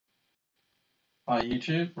Hi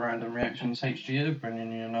YouTube, RandomReactions HD,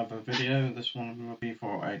 bringing you another video. This one will be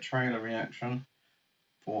for a trailer reaction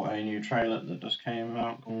for a new trailer that just came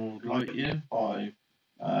out called Lightyear by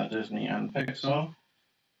Disney and Pixar.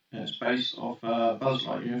 It's based off Buzz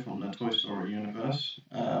Lightyear from the Toy Story universe.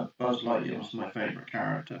 Buzz Lightyear was my favourite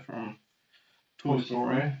character from Toy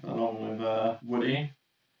Story, along with Woody.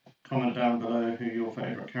 Comment down below who your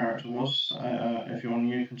favourite character was. If you're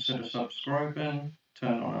new, consider subscribing,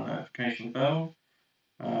 turn on a notification bell.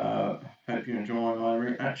 Hope you enjoy my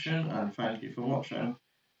reaction and thank you for watching.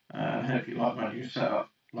 And hope you like my new setup,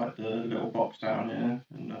 like the little box down here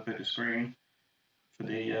and the bigger screen for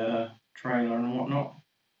the trailer and whatnot.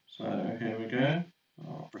 So here we go.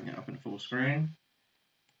 I'll bring it up in full screen.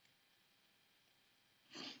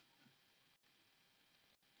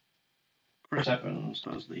 Chris Evans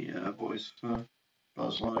does the voice for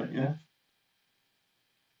Buzz Lightyear.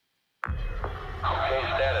 Okay,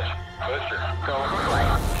 status. Booster, go.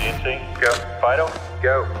 GNC, go. Vital,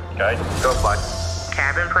 go. Guidance, go, bud.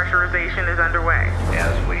 Cabin pressurization is underway.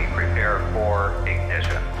 As we prepare for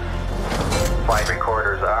ignition. Flight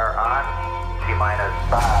recorders are on. T-minus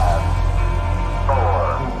 5,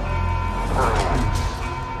 4, 3,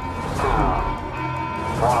 2,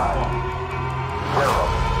 1,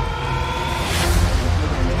 0.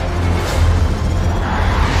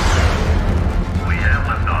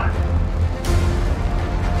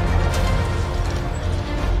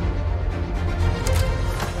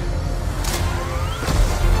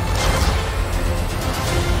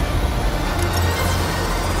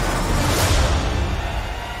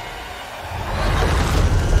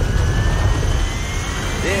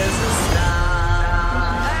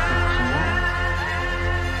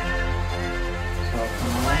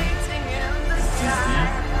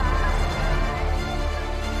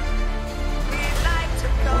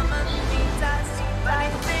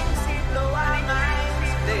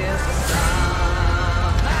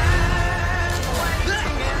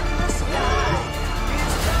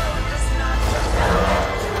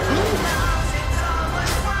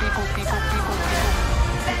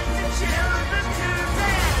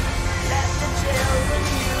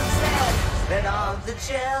 Let all the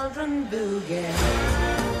children boogie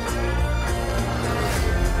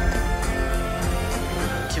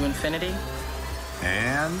To infinity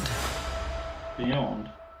and beyond.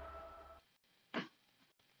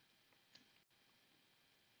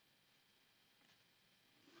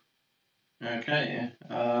 Okay,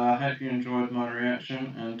 I hope you enjoyed my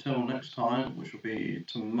reaction. Until next time, which will be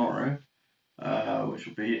tomorrow, which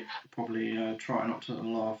will be probably try not to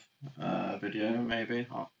laugh video, maybe,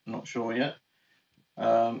 I'm not sure yet.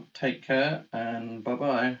 Take care and bye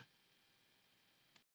bye.